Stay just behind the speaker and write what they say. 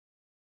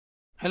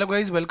Hello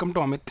guys, welcome to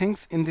Amit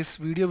Things. In this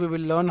video we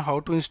will learn how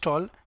to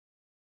install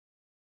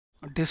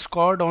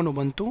Discord on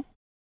Ubuntu.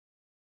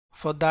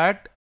 For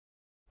that,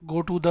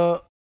 go to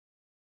the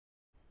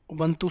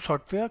Ubuntu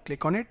software,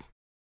 click on it.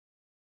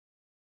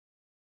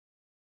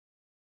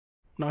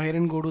 Now here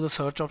and go to the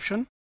search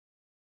option,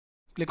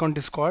 click on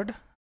Discord,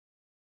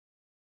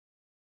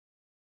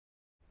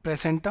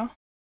 press enter.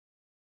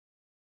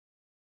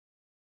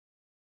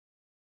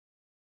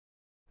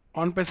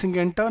 On pressing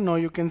enter, now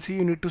you can see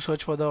you need to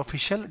search for the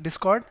official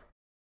Discord.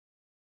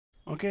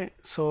 Okay,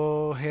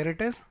 so here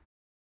it is.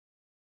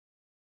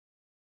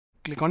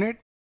 Click on it.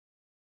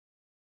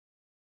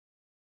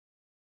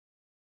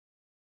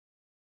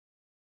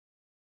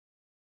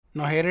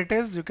 Now here it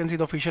is, you can see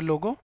the official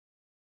logo.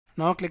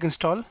 Now click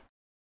install.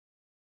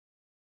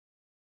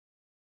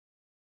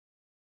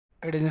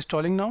 It is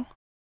installing now.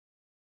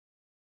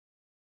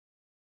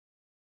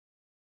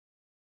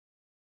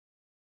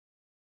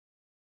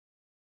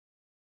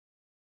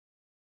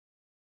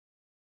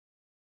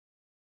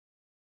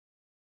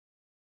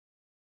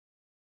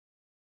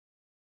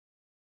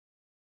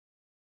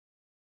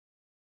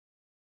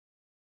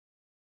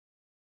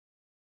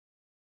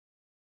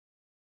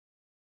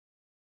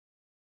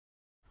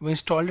 We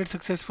installed it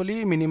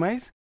successfully.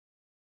 Minimize,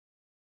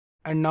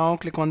 and now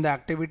click on the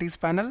activities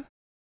panel,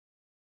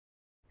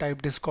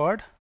 type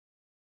Discord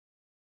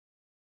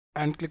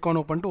and click on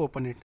open to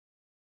open it.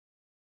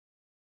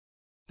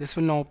 This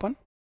will now open.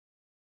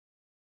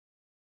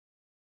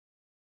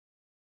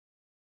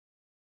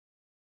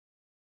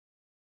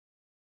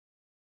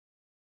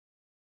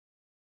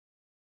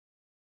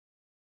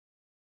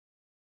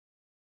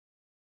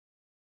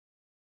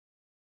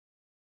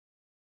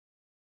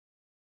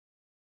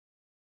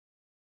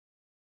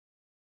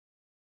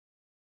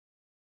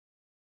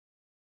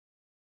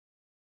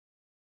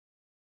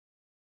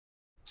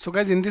 So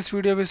guys, in this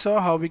video we saw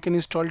how we can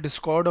install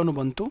Discord on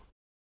Ubuntu.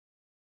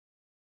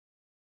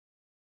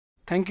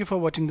 Thank you for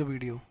watching the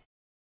video.